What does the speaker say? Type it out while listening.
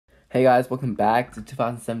Hey guys, welcome back to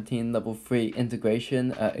 2017 Level 3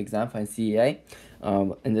 Integration exam for CEA.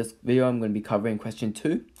 In this video, I'm going to be covering question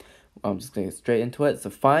 2. I'm just going to get straight into it. So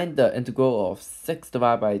find the integral of 6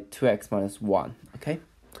 divided by 2x minus 1, okay?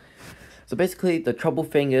 So basically, the trouble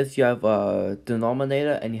thing is you have a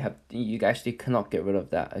denominator and you actually cannot get rid of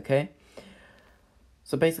that, okay?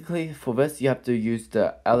 So basically, for this, you have to use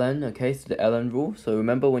the ln, okay, so the ln rule. So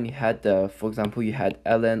remember when you had for example, you had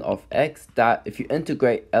ln of x, that if you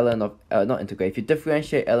integrate ln of, if you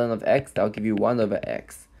differentiate ln of x, that'll give you 1 over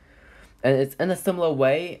x. And it's in a similar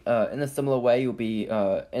way, you'll be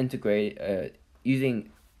using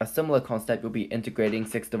a similar concept, you'll be integrating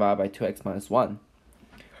 6 divided by 2x minus 1.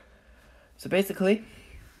 So basically,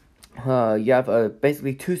 you have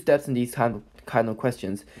basically 2 steps in these kind of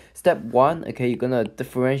questions. Step 1, okay, you're gonna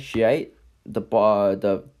differentiate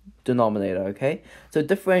the denominator, okay? So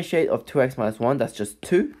differentiate of 2x minus 1, that's just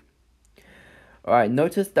 2. Alright,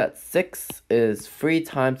 notice that 6 is 3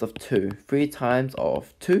 times of 2. 3 times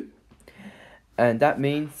of 2. And that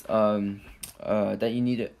means that you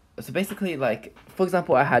need it. So basically, like, for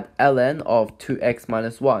example, I had ln of 2x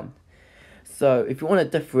minus 1. So if you want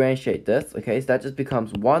to differentiate this, okay, so that just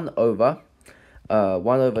becomes 1 over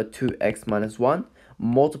 2x minus 1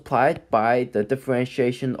 multiplied by the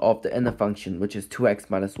differentiation of the inner function, which is 2x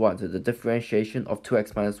minus 1. So the differentiation of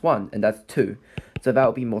 2x minus 1, and that's 2. So that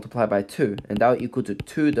will be multiplied by 2, and that will equal to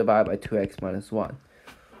 2 divided by 2x minus 1.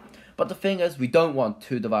 But the thing is, we don't want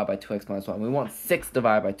 2 divided by 2x minus 1. We want 6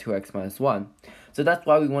 divided by 2x minus 1. So that's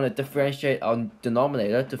why we want to differentiate our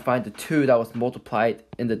denominator to find the 2 that was multiplied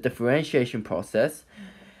in the differentiation process.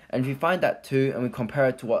 And if we find that 2 and we compare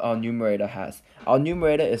it to what our numerator has, our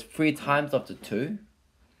numerator is 3 times of the 2.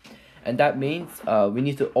 And that means we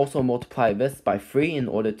need to also multiply this by 3 in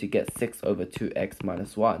order to get 6 over 2x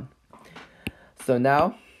minus 1. So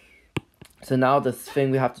now the thing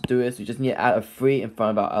we have to do is we just need to add a 3 in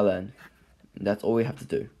front of our ln. And that's all we have to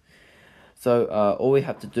do. So all we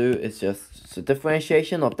have to do is so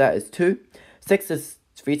differentiation of that is 2. 6 is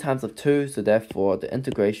 3 times of 2, so therefore the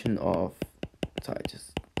integration of,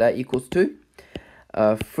 that equals 2.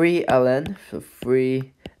 3 ln, so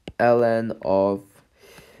 3 ln of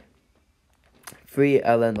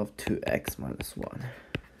 2x minus 1.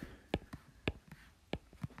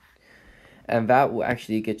 And that will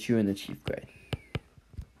actually get you an achieved grade.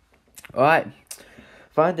 Alright,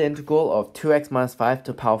 find the integral of 2x minus 5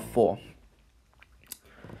 to the power 4.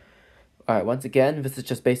 Alright, once again, this is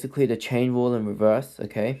just basically the chain rule in reverse,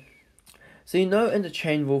 okay? So you know in the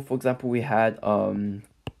chain rule, for example, we had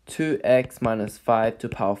 2x minus 5 to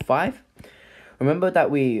the power 5. Remember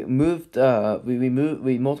that we multiplied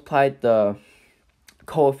the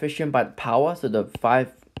coefficient by the power, so the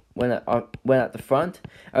 5 went at the front,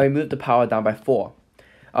 and we moved the power down by 4.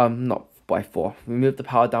 Not by 4. We moved the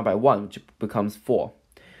power down by 1, which becomes 4.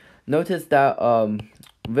 Notice that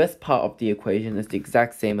this part of the equation is the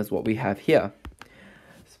exact same as what we have here.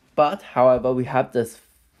 But, however, we have this,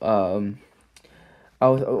 when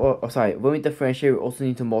we differentiate, we also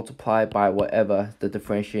need to multiply by whatever the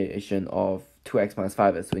differentiation of 2x minus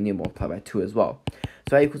 5 is. So we need to multiply by 2 as well.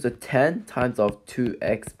 So that equals to 10 times of 10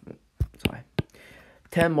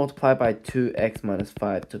 multiplied by 2x minus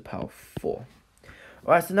 5 to the power 4.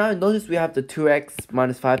 Alright, so now notice we have the 2x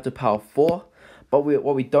minus 5 to the power 4. But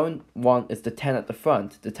what we don't want is the 10 at the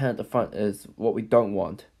front. The 10 at the front is what we don't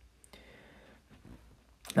want.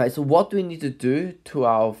 Alright, so what do we need to do to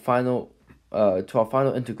our final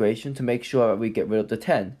integration to make sure that we get rid of the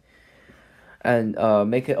 10? And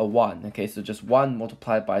make it a 1, okay? So just 1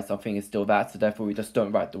 multiplied by something is still that, so therefore we just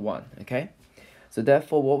don't write the 1, okay? So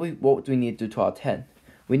therefore, what do we need to do to our 10?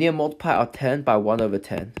 We need to multiply our 10 by 1 over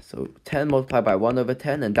 10. So 10 multiplied by 1 over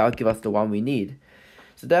 10, and that'll give us the 1 we need.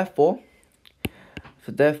 So therefore,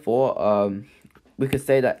 we could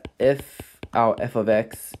say that if our f of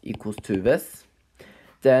x equals to this,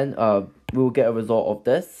 then we will get a result of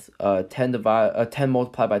this, 10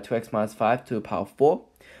 multiplied by 2x minus 5 to the power 4.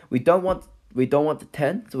 We don't want the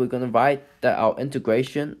 10, so we're going to write that our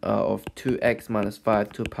integration of 2x minus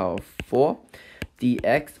 5 to the power 4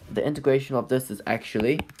 dx, the integration of this is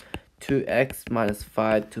actually 2x minus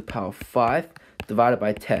 5 to the power 5 divided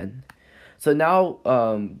by 10. So now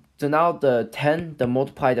the 10, the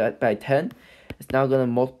multiplied by 10, is now going to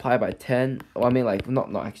multiply by 10. Well, I mean, like,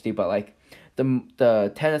 not actually, but like, the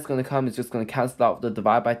 10 that's going to come is just going to cancel out the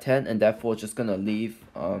divide by 10, and therefore it's just going to leave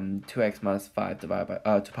 2x minus 5 divided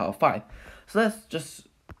by to the power 5. So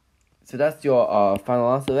that's your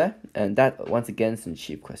final answer there, and that once again is an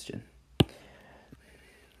achieved question.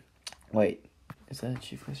 Wait, is that an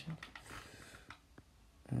achieved question?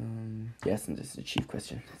 Yes, and this is an achieved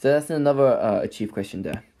question. So that's another achieved question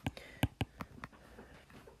there.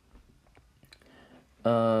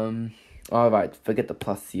 Alright, forget the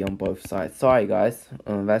plus c on both sides. Sorry guys,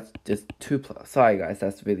 that's just 2 plus. Sorry guys,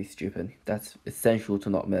 that's really stupid. That's essential to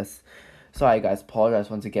not miss. Sorry guys, apologize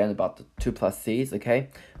once again about the 2 plus c's, okay?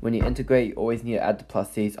 When you integrate, you always need to add the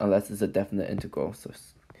plus c's unless it's a definite integral. So,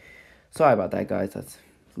 sorry about that guys, that's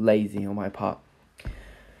lazy on my part.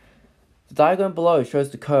 The diagram below shows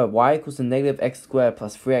the curve y equals to negative x squared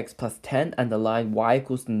plus 3x plus 10 and the line y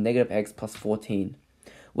equals to negative x plus 14.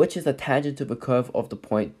 Which is a tangent to the curve of the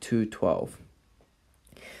point 212.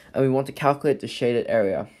 And we want to calculate the shaded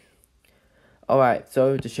area. Alright,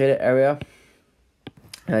 so the shaded area,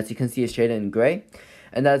 as you can see, is shaded in gray.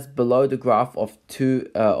 And that's below the graph of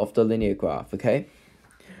the linear graph, okay?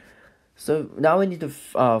 So now we need to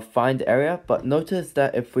find the area, but notice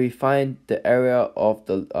that if we find the area of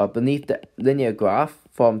the beneath the linear graph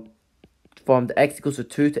from the x equals to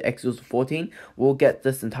 2 to x equals to 14, we'll get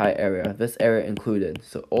this entire area, this area included.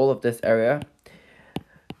 So all of this area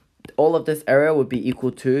would be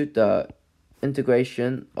equal to the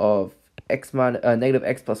integration of negative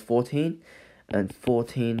x plus 14 and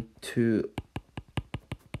 14 to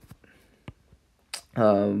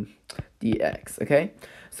dx, okay?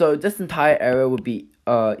 So this entire area would be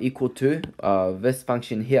equal to this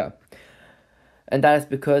function here. And that is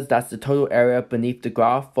because that's the total area beneath the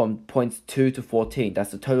graph from points 2 to 14.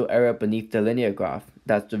 That's the total area beneath the linear graph.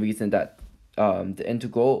 That's the reason that the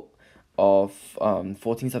integral of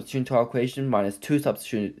 14 substitute into our equation minus 2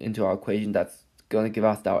 substitute into our equation, that's going to give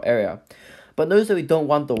us our area. But notice that we don't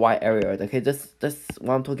want the y area, okay? This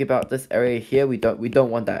what I'm talking about, this area here, we don't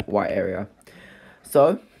want that y area.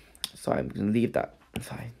 So, sorry, I'm going to leave that.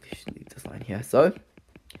 Sorry, we should leave this line here. So,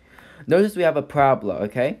 notice we have a parabola,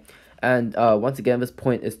 okay? And once again, this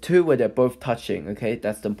point is 2 where they're both touching, okay?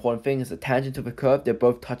 That's the important thing, is the tangent of the curve, they're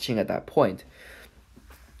both touching at that point.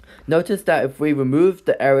 Notice that if we remove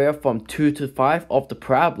the area from 2 to 5 of the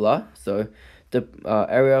parabola, so the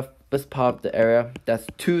area, this part of the area, that's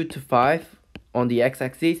 2 to 5 on the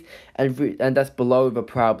x-axis, and that's below the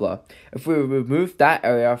parabola. If we remove that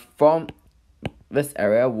area from this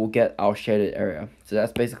area, we'll get our shaded area. So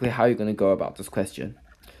that's basically how you're going to go about this question.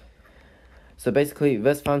 So basically,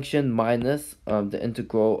 this function minus the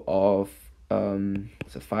integral of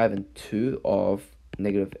so 5 and 2 of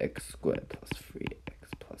negative x squared plus 3x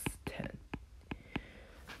plus 10.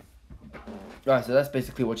 Alright, so that's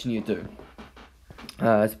basically what you need to do.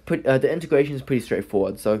 The integration is pretty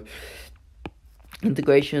straightforward. So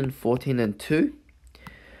integration 14 and 2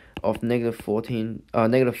 of negative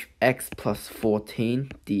x plus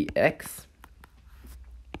 14 dx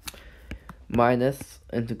minus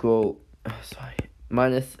integral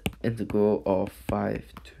of 5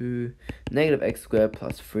 to negative x squared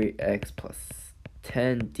plus 3x plus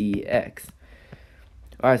 10 dx.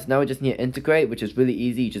 Alright, so now we just need to integrate, which is really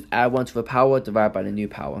easy. You just add 1 to the power, divide by the new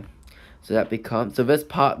power. So that becomes, this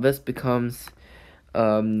becomes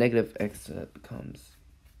negative x, so that becomes,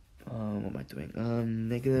 what am I doing?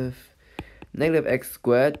 Negative x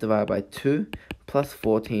squared divided by 2 plus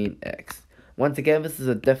 14x. Once again, this is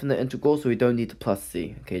a definite integral, so we don't need to plus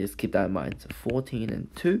c. Okay, just keep that in mind. So 14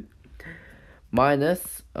 and 2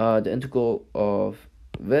 minus the integral of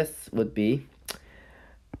this would be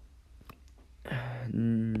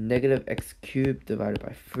negative x cubed divided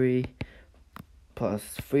by 3 plus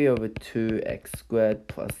 3 over 2 x squared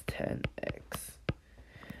plus 10x.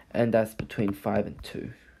 And that's between 5 and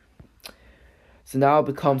 2. So now it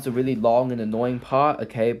becomes a really long and annoying part,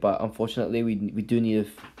 okay? But unfortunately, we do need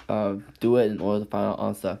to do it in order to find our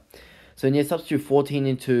answer. So you need to substitute 14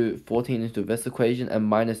 into this equation and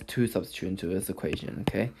minus 2 substitute into this equation,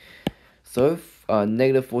 okay? So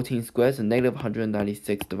negative 14 squared, so negative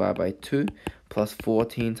 196 divided by 2 plus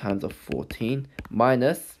 14 times of 14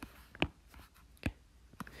 minus,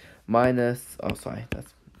 oh sorry,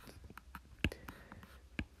 that's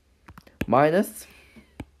minus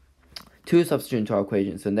 2 substitute into our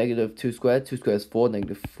equation. So negative 2 squared is 4,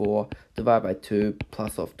 negative 4 divided by 2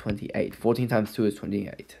 plus of 28. 14 times 2 is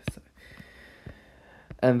 28. So,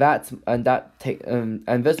 and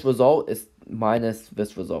this result is minus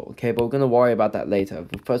this result, okay? But we're going to worry about that later.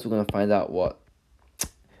 But first we're going to find out what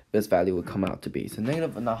this value will come out to be. So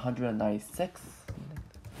negative 196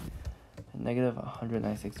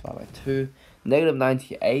 divided by 2, negative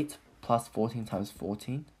 98 plus 14 times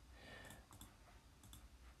 14,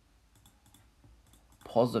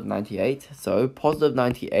 positive 98. So positive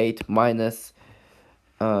 98 minus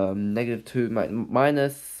negative 2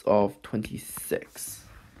 minus of 26.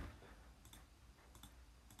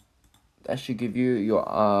 That should give you your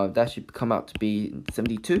that should come out to be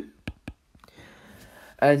 72.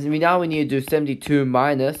 And we need to do 72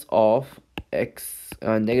 minus of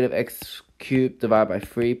negative x cubed divided by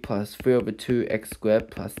 3 plus 3 over 2 x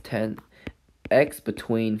squared plus 10 x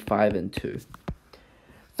between 5 and 2.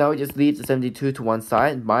 Now we just leave the 72 to one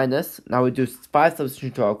side, minus, now we do 5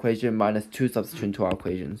 substitution to our equation, minus 2 substitution to our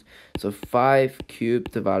equations. So 5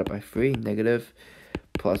 cubed divided by 3, negative,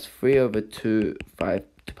 plus 3 over 2, 5 to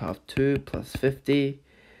the power of 2, plus 50,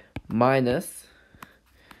 minus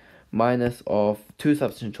of 2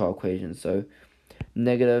 substitution to our equation. So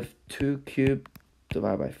negative 2 cubed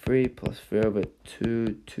divided by 3, plus 3 over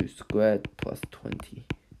 2, 2 squared, plus 20.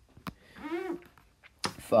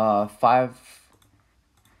 5...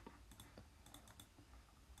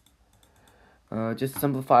 just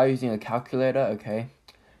simplify using a calculator, okay?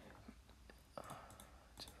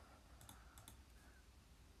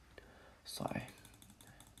 Sorry.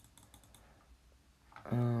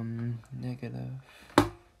 Negative.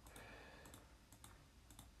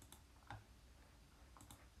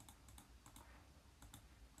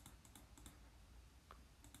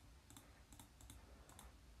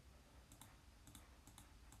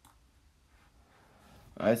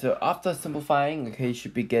 Alright, so after simplifying, okay, you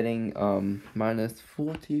should be getting minus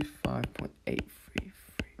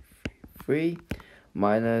 45.8333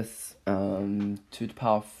 minus 2 to the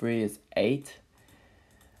power of 3 is 8.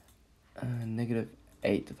 Negative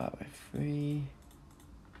 8 divided by 3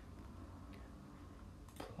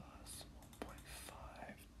 plus 1.5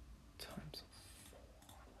 times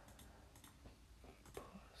 4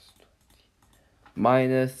 plus 20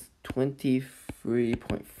 minus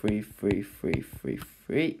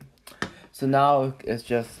 23.33333. So now it's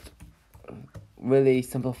just really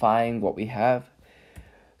simplifying what we have.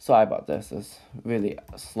 Sorry about this, it's really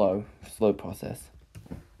a slow process.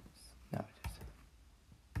 Now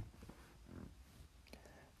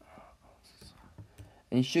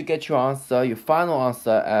and you should get your final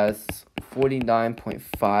answer as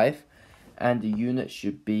 49.5, and the unit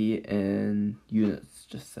should be in units.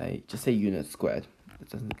 Just say units squared. It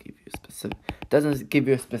doesn't give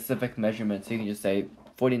you a specific measurement, so you can just say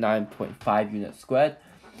 49.5 units squared.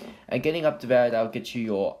 And getting up to there, that'll get you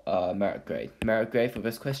your merit grade. Merit grade for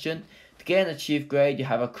this question. To get an achieved grade, you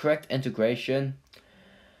have a correct integration.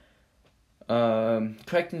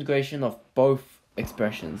 Correct integration of both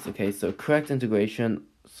expressions. Okay, so correct integration.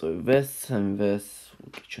 So this and this will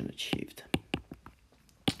get you an achieved.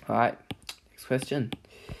 Alright, next question.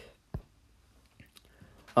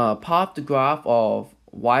 Part the graph of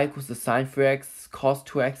y equals to sine 3x cos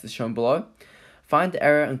 2x is shown below. Find the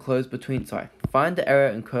area enclosed between the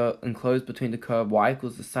curve y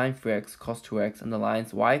equals to sine 3x cos 2x and the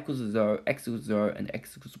lines y equals to 0, x equals 0, and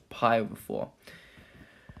x equals to pi over 4.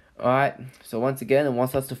 Alright, so once again, it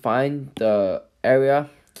wants us to find the area,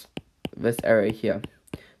 this area here.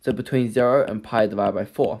 So between 0 and pi divided by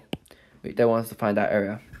 4. They want us to find that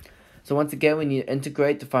area. So once again, we need to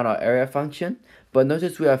integrate to find our area function. But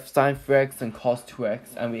notice we have sine 3x and cos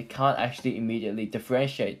 2x, and we can't actually immediately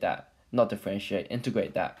integrate that.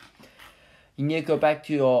 You need to go back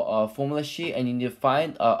to your formula sheet, and you need to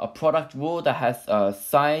find a product rule that has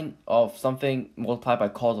sine of something multiplied by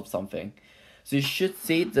cos of something. So you should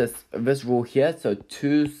see this rule here. So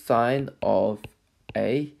 2 sine of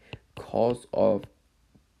A cos of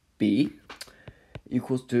B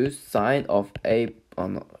equals to sine of A,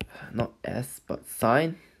 not S, but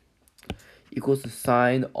sine equals to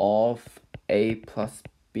sine of A plus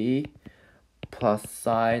B plus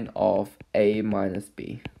sine of A minus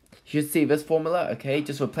B. You should see this formula, okay?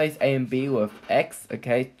 Just replace A and B with X,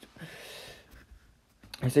 okay?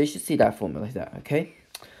 So you should see that formula like that, okay?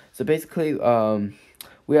 So basically,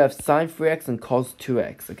 we have sine 3x and cos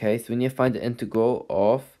 2x, okay? So we need to find the integral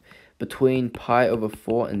of between pi over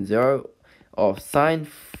 4 and 0 of sine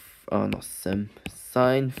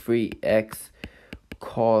 3x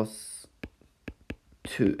cos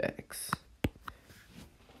 2x.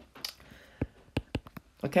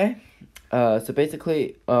 Okay, so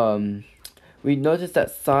basically, we notice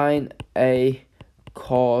that sine A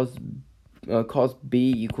cos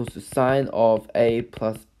B equals to sine of A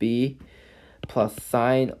plus B plus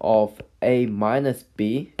sine of A minus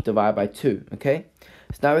B divided by 2, okay?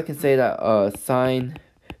 So now we can say that sine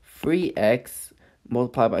 3x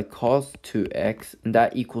multiplied by cos 2x, and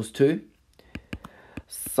that equals to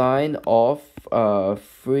sine of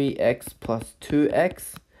 3x plus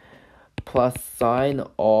 2x plus sine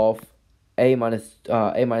of a minus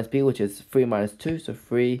b, which is 3 minus 2, so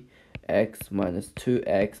 3x minus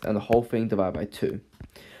 2x, and the whole thing divided by 2.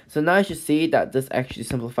 So now you should see that this actually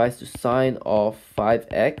simplifies to sine of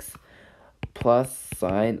 5x plus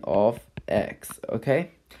sine of x,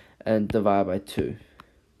 okay? And divided by 2.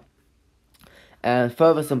 And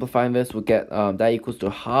further simplifying this, we'll get that equals to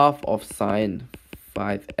half of sine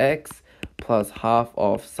 5x plus half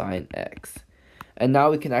of sine x. And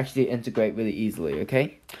now we can actually integrate really easily,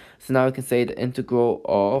 okay? So now we can say the integral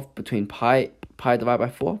of between pi divided by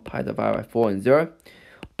 4 and 0,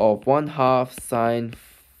 of 1/2 sine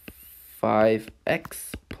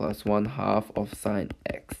 5x plus 1/2 of sine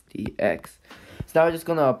x dx. So now we're just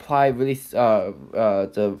gonna apply really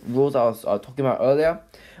the rules I was talking about earlier,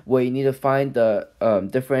 where you need to find the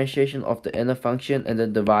differentiation of the inner function and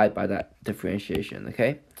then divide by that differentiation,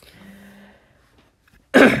 okay?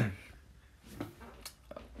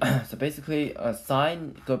 So basically,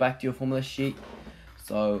 sine, go back to your formula sheet.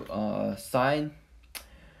 So sine,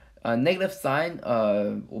 negative sine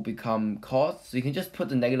will become cos. So you can just put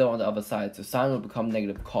the negative on the other side. So sine will become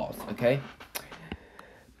negative cos, okay?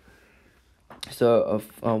 So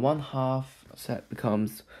 1/2, so that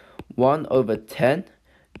becomes 1/10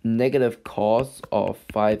 negative cos of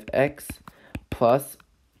 5x plus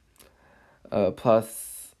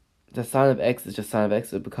the sine of x is just sine of x,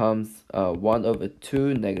 so it becomes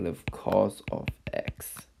 1/2 negative cos of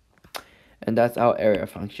x. And that's our area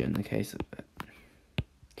function, okay? So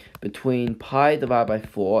between pi divided by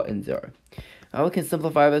 4 and 0. Now we can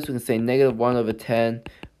simplify this. We can say negative 1/10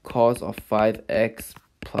 cos of 5x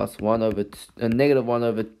plus negative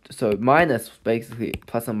 1/, so minus, basically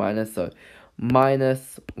plus and minus, so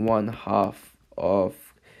minus 1/2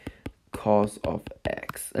 of cos of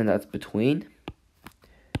x, and that's between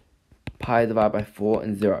pi divided by 4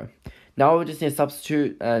 and 0. Now we just need to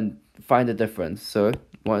substitute and find the difference. So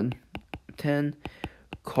 1/10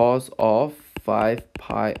 cos of 5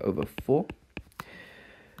 pi over 4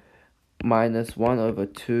 minus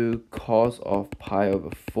 1/2 cos of pi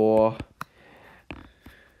over 4.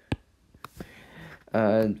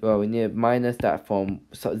 And well, we need to minus that from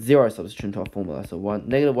 0 substitution to our formula. So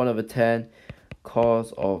negative 1/10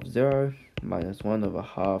 cos of 0 minus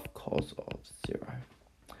 1/2 cos of 0.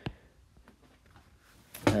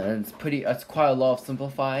 And it's quite a lot of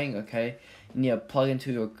simplifying, okay? You need to plug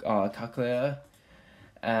into your calculator.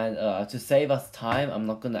 And to save us time, I'm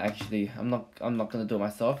not gonna do it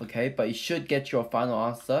myself, okay? But you should get your final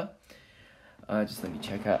answer. Just let me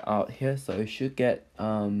check it out here. So you should get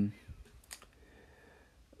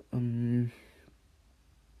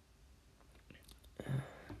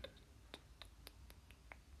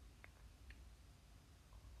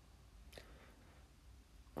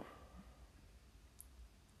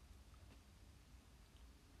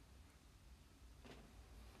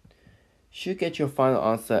should get your final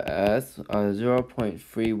answer as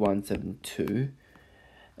 0.3172,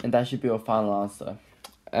 and that should be your final answer.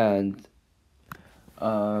 And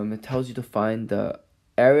it tells you to find the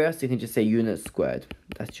area, so you can just say units squared.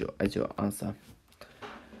 That's your answer.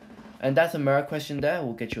 And that's a mirror question there.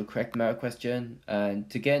 We'll get you a correct mirror question. And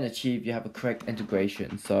to get an achieve, you have a correct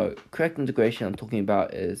integration. So correct integration I'm talking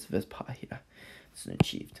about is this part here. It's an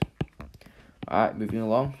achieved. Alright, moving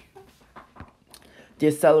along. The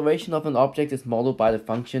acceleration of an object is modeled by the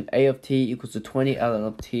function a of t equals to 20 ln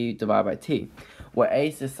of t divided by t, where a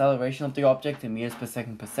is the acceleration of the object in meters per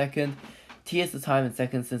second, t is the time in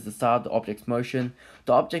seconds since the start of the object's motion.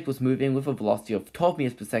 The object was moving with a velocity of 12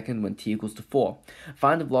 meters per second when t equals to 4.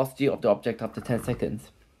 Find the velocity of the object after 10 seconds.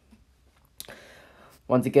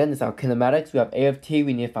 Once again, it's our kinematics. We have a of t,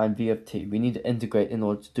 we need to find v of t. We need to integrate in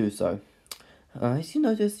order to do so. As you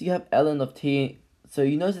notice, you have ln of t. So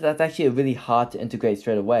you notice that's actually really hard to integrate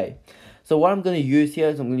straight away. So what I'm going to use here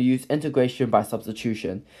is I'm going to use integration by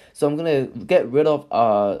substitution. So I'm going to get rid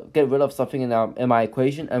of something in my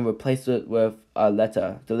equation and replace it with a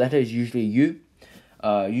letter. The letter is usually u.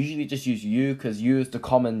 Usually just use u because u is the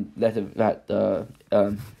common letter that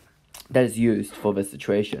is used for this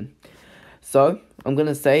situation. So I'm going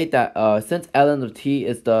to say that since ln of t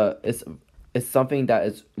is something that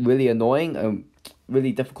is really annoying and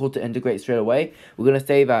really difficult to integrate straight away, we're going to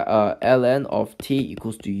say that ln of t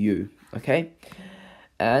equals to u, okay?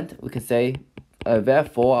 And we can say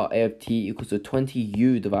therefore our a of t equals to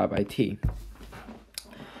 20u divided by t.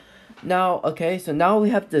 Now, okay, so now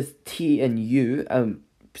we have this t and u.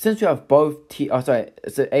 Since we have both t, so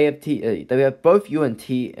a of t, we have both u and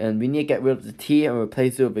t, and we need to get rid of the t and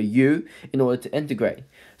replace it with a u in order to integrate.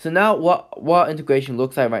 So now what integration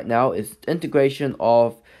looks like right now is integration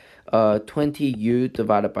of 20u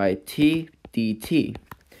divided by t dt.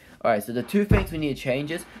 Alright, so the two things we need to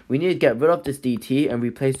change is we need to get rid of this dt and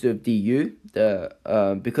replace it with du,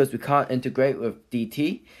 because we can't integrate with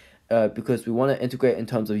dt, because we want to integrate in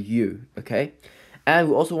terms of u, okay? And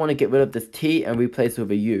we also want to get rid of this t and replace it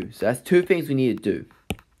with a u. So that's two things we need to do.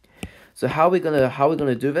 So how are we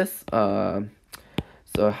gonna do this?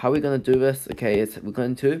 Okay, we're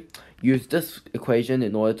going to use this equation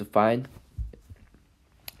in order to find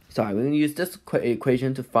Sorry, we're going to use this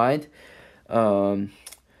equation to find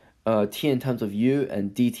t in terms of u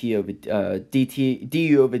and du over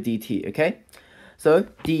dt, okay? So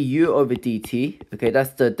du over dt, okay, that's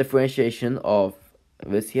the differentiation of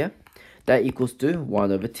this here. That equals to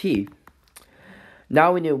 1 over t.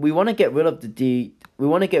 Now we want to get rid of the dt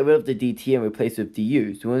and replace it with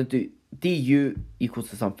du. So we want to do du equals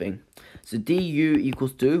to something. So du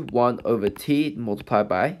equals to 1 over t multiplied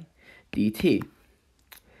by dt.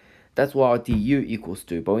 That's what our du equals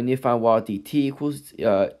to. But we need to find what our dt equals.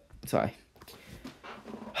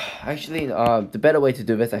 Actually, the better way to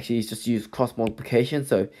do this actually is just use cross multiplication.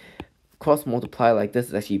 So cross multiply like this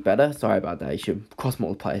is actually better. Sorry about that. You should cross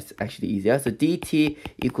multiply is actually easier. So dt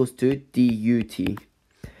equals to dut.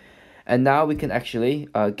 And now we can actually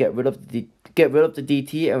get rid of the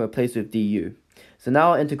dt and replace it with du. So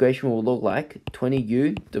now our integration will look like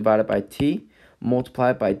 20u divided by t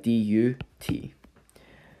multiplied by dut.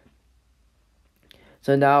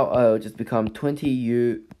 So now it'll just become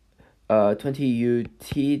 20ut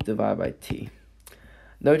divided by t.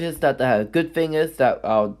 Notice that the good thing is that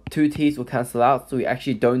our two t's will cancel out, so we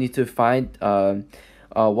actually don't need to find what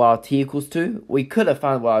our t equals to. We could have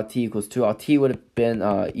found what our t equals to. Our t would have been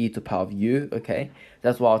e to the power of u, okay?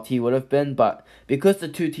 That's what our t would have been, but because the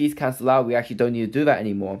two t's cancel out, we actually don't need to do that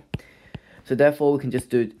anymore. So therefore, we can just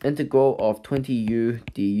do integral of 20u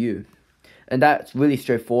du. And that's really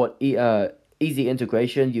straightforward. Easy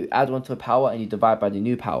integration. You add 1 to a power and you divide by the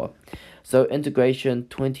new power. So integration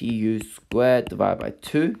 20u squared divided by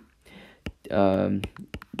 2.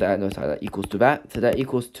 That equals to that. So that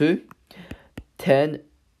equals to 10u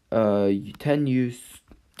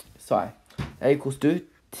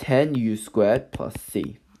squared plus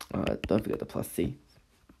c. Don't forget the plus c.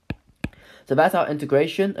 So that's our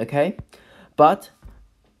integration, okay? But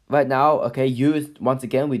right now, okay, u is once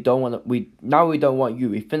again we don't want u.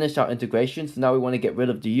 We finished our integration, so now we want to get rid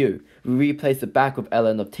of the u. We replace it back with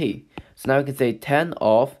ln of t. So now we can say 10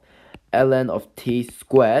 of ln of t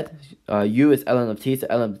squared. U is ln of t, so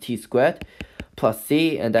ln of t squared plus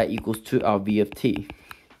c, and that equals to our v of t.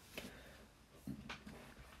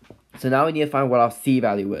 So now we need to find what our c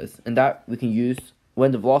value is, and that we can use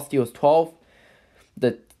when the velocity was 12,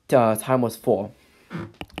 the time was 4.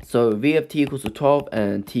 So v of t equals to 12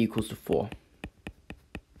 and t equals to 4.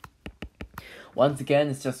 Once again,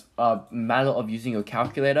 it's just a matter of using your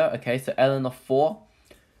calculator. Okay, so ln of 4,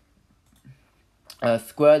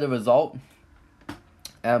 square the result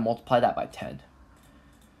and multiply that by 10.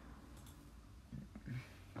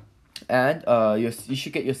 And you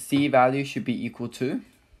should get your c value should be equal to,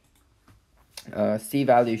 c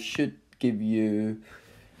value should give you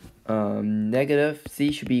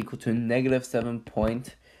c should be equal to negative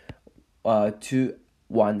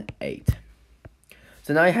 7.218.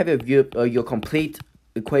 So now you have your complete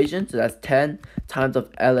equation. So that's 10 times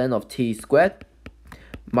of ln of t squared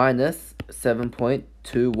minus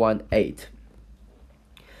 7.218.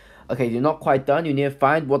 Okay, you're not quite done. You need to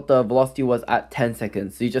find what the velocity was at 10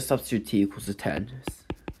 seconds. So you just substitute t equals to 10.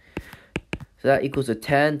 So that equals to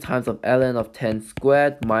 10 times of ln of 10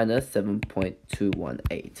 squared minus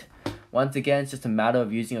 7.218. Once again, it's just a matter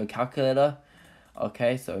of using your calculator.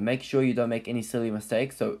 Okay, so make sure you don't make any silly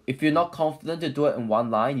mistakes. So if you're not confident to do it in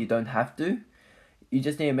one line, you don't have to. You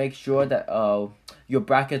just need to make sure that your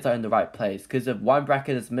brackets are in the right place. Because if one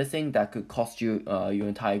bracket is missing, that could cost you your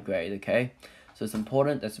entire grade, okay? So it's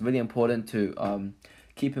important, it's really important to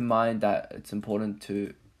keep in mind that it's important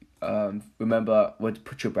to remember where to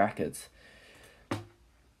put your brackets.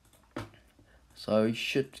 So you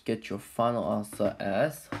should get your final answer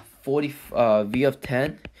as v of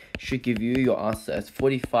 10 should give you your answer as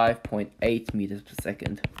 45.8 meters per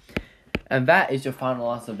second. And that is your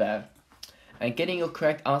final answer there. And getting your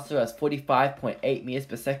correct answer as 45.8 meters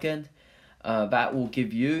per second, that will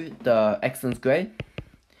give you the excellence grade.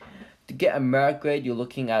 To get a merit grade, you're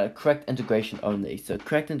looking at a correct integration only. So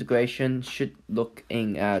correct integration should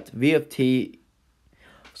looking at v of t.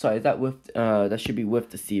 Sorry, that should be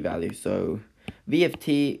with the c value. So v of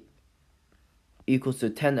t equals to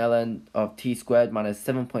 10 ln of t squared minus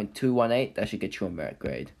 7.218. That should get you a merit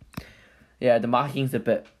grade. Yeah, the marking's a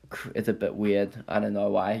bit weird. I don't know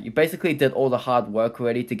why. You basically did all the hard work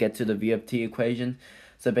already to get to the v of t equation.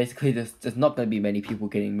 So basically, there's not going to be many people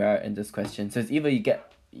getting merit in this question. So it's either you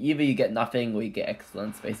get nothing or you get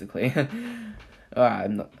excellence, basically.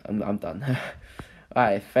 Alright, I'm done.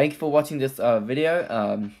 Alright, thank you for watching this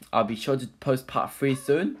video. I'll be sure to post part 3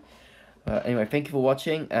 soon. Anyway, thank you for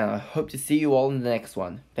watching, and I hope to see you all in the next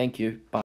one. Thank you. Bye.